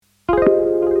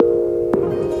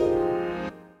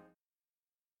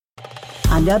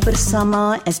Anda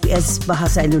bersama SBS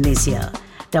Bahasa Indonesia.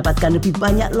 Dapatkan lebih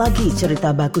banyak lagi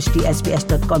cerita bagus di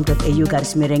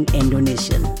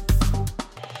sbs.com.au/Indonesian.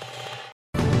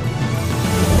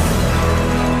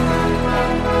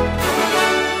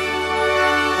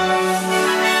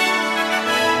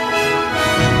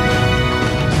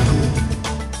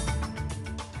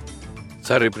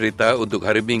 Sari berita untuk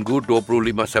hari Minggu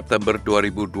 25 September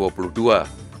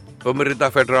 2022. Pemerintah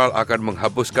federal akan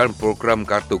menghapuskan program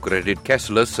kartu kredit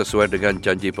cashless sesuai dengan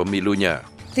janji pemilunya.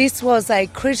 This was a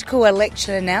critical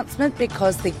election announcement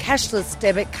because the cashless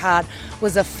debit card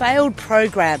was a failed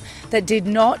program that did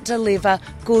not deliver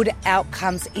good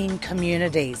outcomes in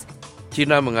communities.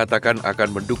 China mengatakan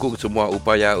akan mendukung semua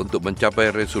upaya untuk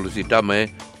mencapai resolusi damai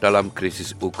dalam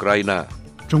krisis Ukraina.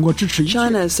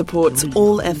 China supports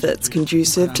all efforts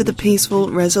conducive to the peaceful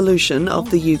resolution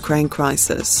of the Ukraine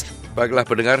crisis. Baiklah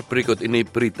pendengar, berikut ini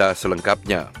berita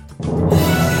selengkapnya.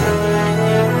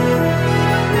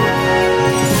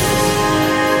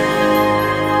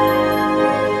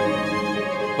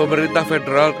 Pemerintah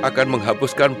federal akan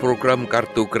menghapuskan program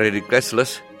kartu kredit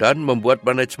cashless dan membuat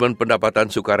manajemen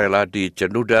pendapatan sukarela di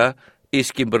Cenuda,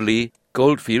 East Kimberley,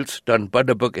 Goldfields, dan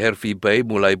Bundaberg Hervey Bay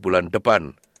mulai bulan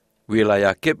depan.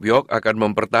 Wilayah Cape York akan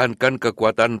mempertahankan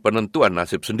kekuatan penentuan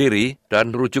nasib sendiri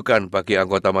dan rujukan bagi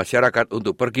anggota masyarakat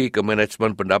untuk pergi ke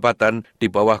manajemen pendapatan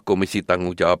di bawah Komisi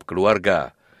Tanggung Jawab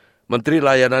Keluarga. Menteri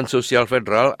Layanan Sosial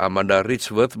Federal Amanda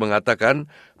Richworth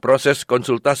mengatakan proses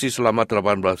konsultasi selama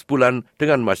 18 bulan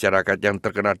dengan masyarakat yang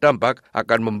terkena dampak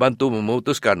akan membantu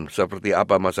memutuskan seperti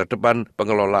apa masa depan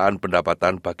pengelolaan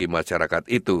pendapatan bagi masyarakat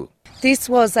itu.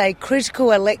 This was a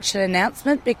critical election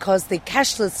announcement because the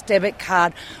cashless debit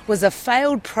card was a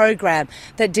failed program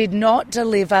that did not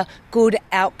deliver good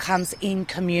outcomes in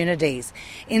communities.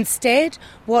 Instead,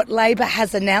 what Labor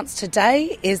has announced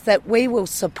today is that we will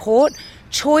support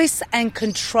choice and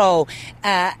control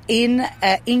in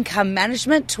income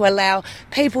management to allow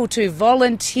people to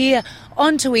volunteer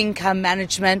onto income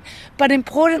management. But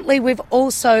importantly, we've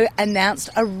also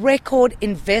announced a record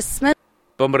investment.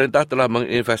 Pemerintah telah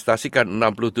menginvestasikan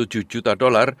 $67 juta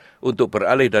untuk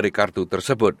beralih dari kartu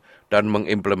tersebut dan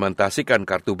mengimplementasikan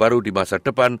kartu baru di masa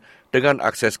depan dengan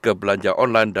akses ke belanja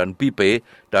online dan BPay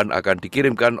dan akan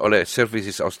dikirimkan oleh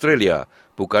Services Australia,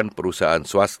 bukan perusahaan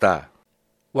swasta.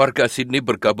 Warga Sydney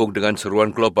bergabung dengan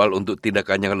seruan global untuk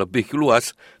tindakan yang lebih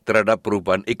luas terhadap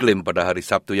perubahan iklim pada hari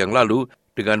Sabtu yang lalu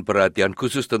dengan perhatian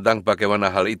khusus tentang bagaimana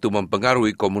hal itu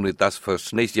mempengaruhi komunitas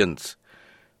First Nations.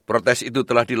 Protes itu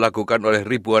telah dilakukan oleh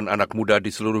ribuan anak muda di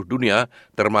seluruh dunia,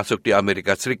 termasuk di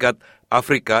Amerika Serikat,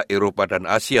 Afrika, Eropa, dan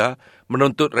Asia,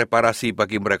 menuntut reparasi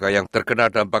bagi mereka yang terkena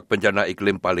dampak bencana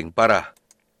iklim paling parah.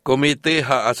 Komite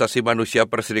Hak Asasi Manusia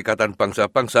Perserikatan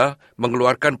Bangsa-Bangsa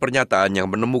mengeluarkan pernyataan yang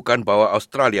menemukan bahwa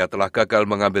Australia telah gagal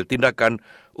mengambil tindakan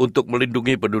untuk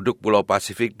melindungi penduduk Pulau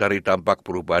Pasifik dari dampak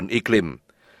perubahan iklim.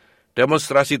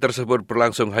 Demonstrasi tersebut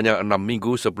berlangsung hanya 6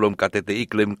 minggu sebelum KTT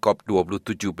Iklim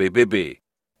COP27 PBB.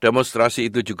 Demonstrasi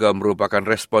itu juga merupakan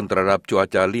respon terhadap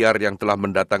cuaca liar yang telah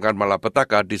mendatangkan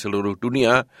malapetaka di seluruh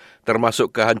dunia,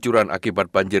 termasuk kehancuran akibat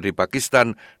banjir di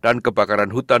Pakistan dan kebakaran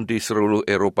hutan di seluruh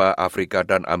Eropa, Afrika,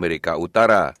 dan Amerika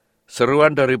Utara.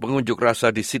 Seruan dari pengunjuk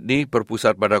rasa di Sydney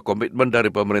berpusat pada komitmen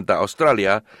dari pemerintah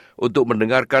Australia untuk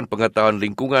mendengarkan pengetahuan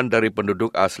lingkungan dari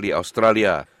penduduk asli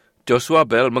Australia. Joshua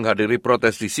Bell menghadiri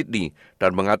protes di Sydney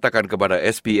dan mengatakan kepada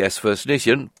SBS First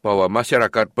Nation bahwa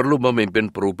masyarakat perlu memimpin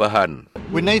perubahan.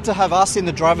 We need to have us in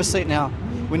the driver's seat now.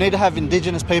 We need to have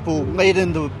Indigenous people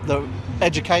leading the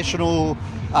educational,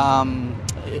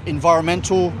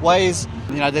 environmental ways.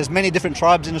 You know, there's many different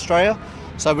tribes in Australia,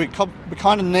 so we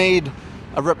kind of need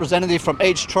a representative from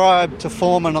each tribe to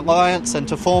form an alliance and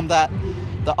to form the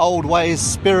old ways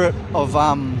spirit of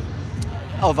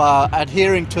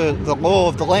adhering to the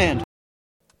law of the land.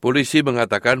 Polisi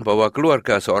mengatakan bahwa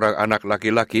keluarga seorang anak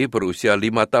laki-laki berusia 5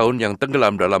 tahun yang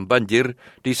tenggelam dalam banjir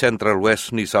di Central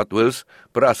West New South Wales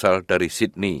berasal dari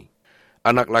Sydney.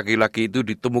 Anak laki-laki itu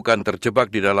ditemukan terjebak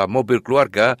di dalam mobil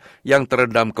keluarga yang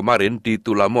terendam kemarin di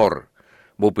Tullamore.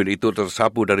 Mobil itu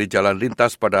tersapu dari jalan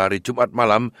lintas pada hari Jumat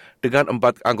malam dengan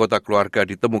 4 anggota keluarga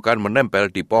ditemukan menempel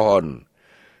di pohon.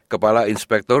 Kepala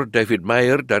Inspektur David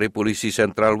Mayer dari Polisi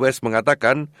Central West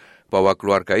mengatakan bahwa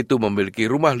keluarga itu memiliki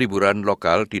rumah liburan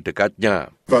lokal di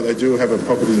dekatnya. But they do have a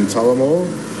property in Tullamore.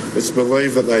 It's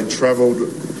believed that they travelled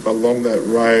along that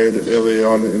road early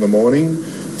on in the morning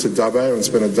to Dubbo and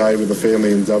spent a day with the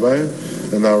family in Dubbo,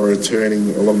 and they were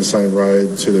returning along the same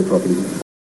road to their property.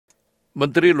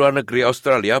 Menteri Luar Negeri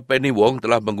Australia Penny Wong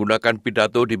telah menggunakan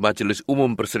pidato di Majelis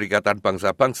Umum Perserikatan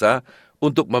Bangsa-Bangsa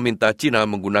untuk meminta China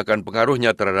menggunakan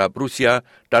pengaruhnya terhadap Rusia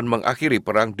dan mengakhiri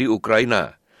perang di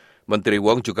Ukraina. Menteri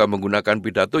Wong juga menggunakan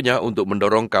pidatonya untuk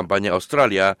mendorong kampanye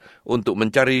Australia untuk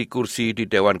mencari kursi di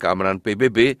Dewan Keamanan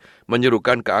PBB,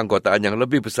 menyerukan keanggotaan yang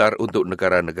lebih besar untuk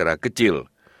negara-negara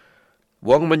kecil.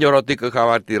 Wong menyoroti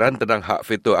kekhawatiran tentang hak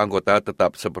veto anggota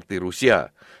tetap seperti Rusia.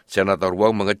 Senator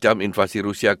Wong mengecam invasi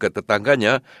Rusia ke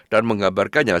tetangganya dan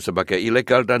menggambarkannya sebagai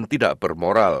ilegal dan tidak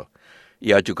bermoral.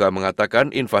 Ia juga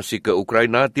mengatakan invasi ke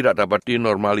Ukraina tidak dapat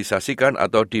dinormalisasikan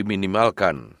atau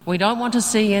diminimalkan. We don't want to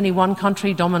see any one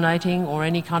country dominating or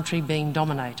any country being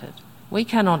dominated. We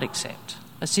cannot accept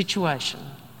a situation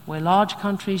where large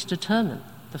countries determine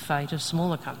the fate of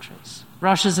smaller countries.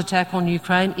 Russia's attack on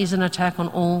Ukraine is an attack on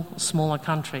all smaller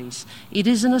countries. It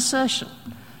is an assertion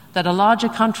that a larger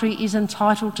country is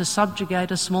entitled to subjugate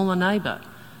a smaller neighbour,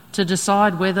 to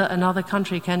decide whether another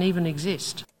country can even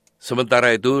exist.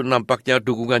 Sementara itu, nampaknya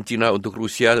dukungan China untuk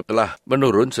Rusia telah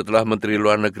menurun setelah Menteri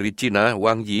Luar Negeri China,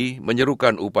 Wang Yi,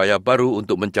 menyerukan upaya baru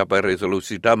untuk mencapai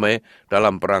resolusi damai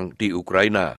dalam perang di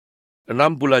Ukraina. 6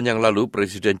 bulan yang lalu,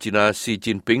 Presiden China Xi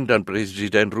Jinping dan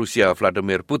Presiden Rusia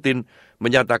Vladimir Putin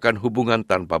menyatakan hubungan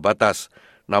tanpa batas.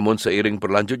 Namun seiring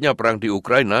berlanjutnya perang di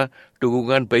Ukraina,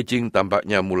 dukungan Beijing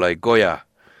tampaknya mulai goyah.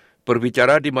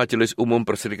 Berbicara di Majelis Umum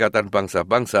Perserikatan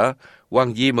Bangsa-Bangsa,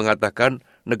 Wang Yi mengatakan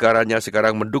negaranya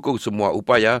sekarang mendukung semua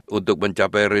upaya untuk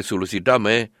mencapai resolusi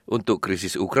damai untuk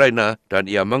krisis Ukraina dan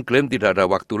ia mengklaim tidak ada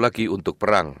waktu lagi untuk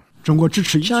perang.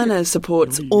 China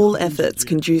supports all efforts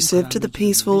conducive to the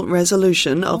peaceful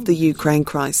resolution of the Ukraine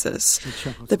crisis.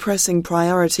 The pressing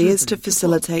priority is to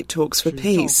facilitate talks for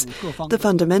peace. The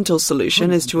fundamental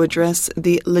solution is to address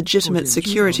the legitimate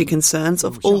security concerns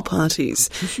of all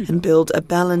parties and build a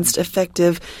balanced,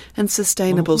 effective and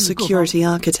sustainable security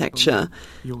architecture.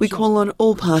 We call on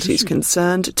all parties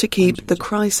concerned to keep the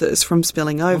crisis from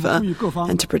spilling over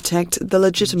and to protect the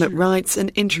legitimate rights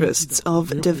and interests of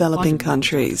developing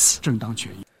countries.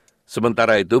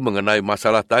 Sementara itu, mengenai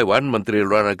masalah Taiwan, Menteri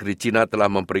Luar Negeri China telah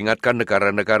memperingatkan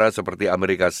negara-negara seperti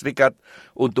Amerika Serikat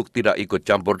untuk tidak ikut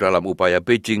campur dalam upaya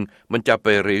Beijing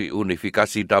mencapai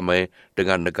reunifikasi damai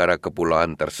dengan negara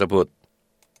kepulauan tersebut.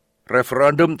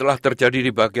 Referendum telah terjadi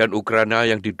di bagian Ukraina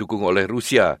yang didukung oleh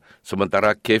Rusia,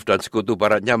 sementara Kiev dan sekutu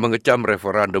baratnya mengecam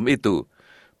referendum itu.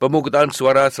 Pemungutan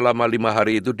suara selama 5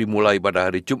 hari itu dimulai pada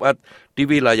hari Jumat di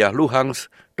wilayah Luhansk,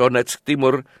 Donetsk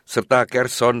Timur, serta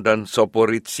Kherson dan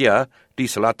Zaporizhzhia di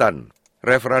selatan.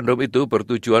 Referendum itu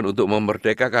bertujuan untuk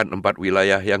memerdekakan 4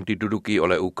 wilayah yang diduduki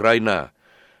oleh Ukraina.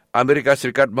 Amerika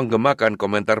Serikat menggemakan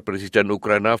komentar Presiden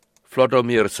Ukraina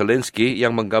Volodymyr Zelensky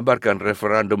yang menggambarkan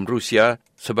referendum Rusia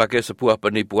sebagai sebuah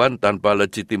penipuan tanpa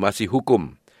legitimasi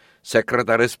hukum.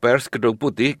 Sekretaris Pers Gedung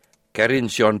Putih,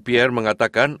 Karine Jean-Pierre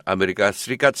mengatakan Amerika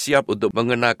Serikat siap untuk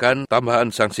mengenakan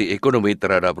tambahan sanksi ekonomi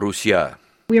terhadap Rusia.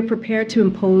 We are prepared to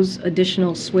impose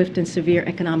additional swift and severe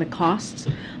economic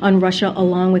costs on Russia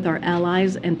along with our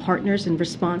allies and partners in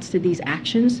response to these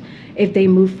actions if they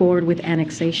move forward with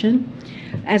annexation.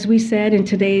 As we said in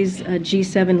today's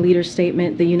G7 leader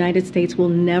statement, the United States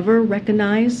will never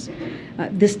recognize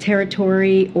this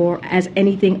territory or as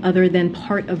anything other than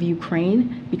part of Ukraine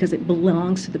because it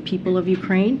belongs to the people of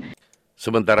Ukraine.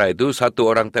 Sementara itu, 1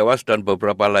 orang tewas dan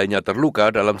beberapa lainnya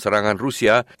terluka dalam serangan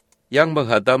Rusia yang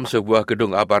menghantam sebuah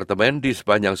gedung apartemen di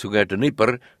sepanjang sungai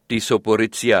Dnieper di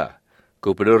Zaporizhzhia.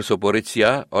 Gubernur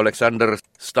Zaporizhzhia, Alexander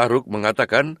Staruk,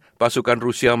 mengatakan pasukan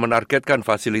Rusia menargetkan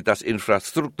fasilitas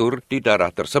infrastruktur di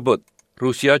daerah tersebut.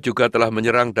 Rusia juga telah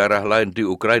menyerang daerah lain di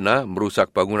Ukraina,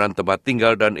 merusak bangunan tempat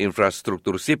tinggal dan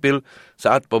infrastruktur sipil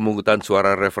saat pemungutan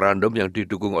suara referendum yang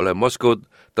didukung oleh Moskow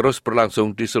terus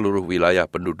berlangsung di seluruh wilayah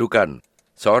pendudukan.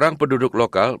 Seorang penduduk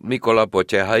lokal, Mykola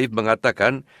Bochehaev,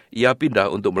 mengatakan ia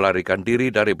pindah untuk melarikan diri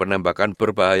dari penembakan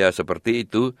berbahaya seperti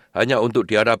itu hanya untuk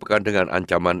dihadapkan dengan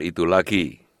ancaman itu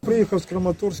lagi.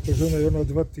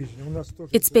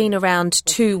 It's been around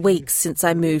 2 weeks since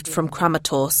I moved from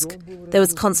Kramatorsk. There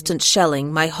was constant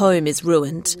shelling. My home is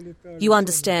ruined. You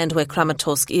understand where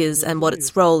Kramatorsk is and what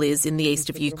its role is in the east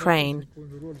of Ukraine.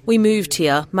 We moved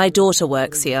here. My daughter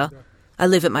works here. I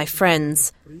live at my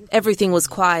friend's. Everything was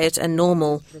quiet and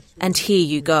normal. And here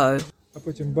you go.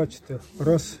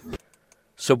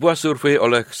 Sebuah survei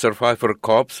oleh Survivor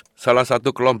Corps, salah satu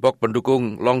kelompok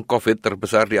pendukung long COVID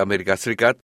terbesar di Amerika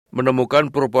Serikat, menemukan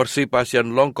proporsi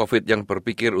pasien long COVID yang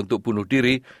berpikir untuk bunuh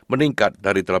diri meningkat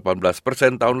dari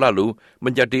 18% tahun lalu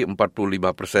menjadi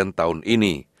 45% tahun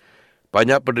ini.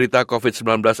 Banyak penderita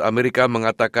COVID-19 Amerika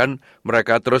mengatakan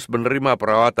mereka terus menerima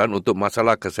perawatan untuk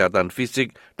masalah kesehatan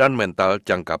fisik dan mental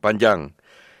jangka panjang.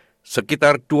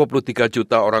 Sekitar 23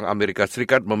 juta orang Amerika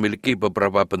Serikat memiliki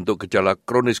beberapa bentuk gejala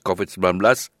kronis COVID-19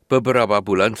 beberapa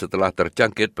bulan setelah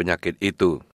terjangkit penyakit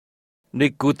itu.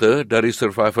 Nick Gutte dari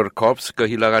Survivor Corps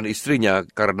kehilangan istrinya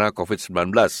karena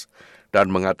COVID-19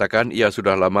 dan mengatakan ia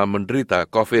sudah lama menderita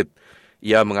COVID.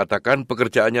 Ia mengatakan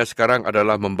pekerjaannya sekarang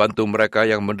adalah membantu mereka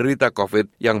yang menderita COVID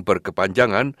yang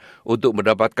berkepanjangan untuk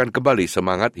mendapatkan kembali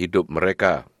semangat hidup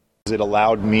mereka. It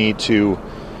allowed me to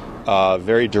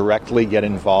very directly get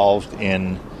involved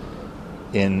in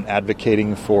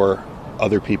advocating for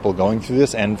other people going through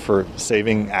this and for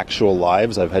saving actual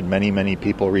lives. I've had many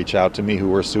people reach out to me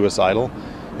who were suicidal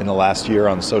in the last year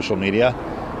on social media.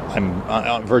 I'm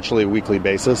on virtually a weekly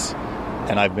basis,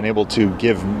 and I've been able to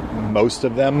give most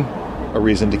of them a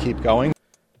reason to keep going.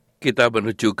 Kita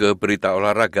menuju ke berita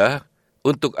olahraga.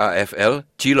 Untuk AFL,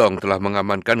 Geelong telah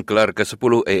mengamankan gelar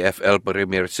ke-10 AFL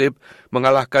Premiership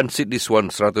mengalahkan Sydney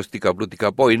Swans 133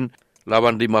 poin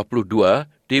lawan 52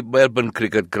 di Melbourne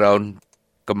Cricket Ground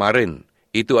kemarin.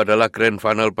 Itu adalah grand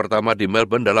final pertama di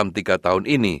Melbourne dalam 3 tahun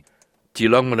ini.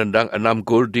 Geelong menendang 6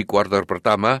 gol di kuarter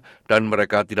pertama dan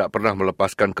mereka tidak pernah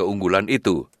melepaskan keunggulan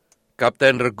itu.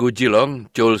 Kapten regu Geelong,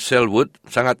 Joel Selwood,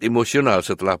 sangat emosional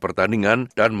setelah pertandingan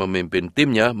dan memimpin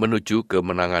timnya menuju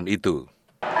kemenangan itu.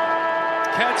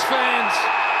 Cats fans,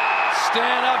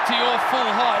 stand up to your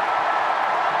full height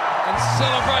and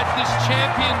celebrate this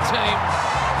champion team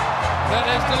that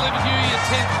has delivered you your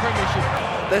 10th premiership.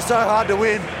 They're so hard to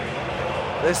win.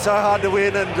 They're so hard to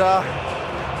win, and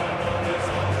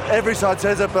every side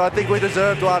says it, but I think we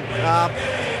deserved one.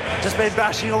 Just been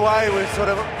bashing away.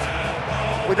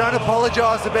 We don't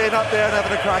apologise for being up there and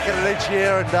having a crack at it each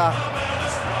year, and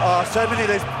so many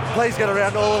of these. Please get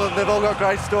around all of them. They've all got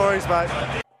great stories, mate.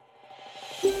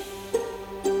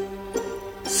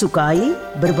 Sukai,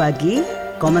 berbagi,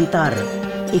 komentar.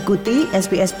 Ikuti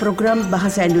SBS program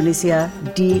Bahasa Indonesia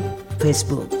di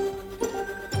Facebook.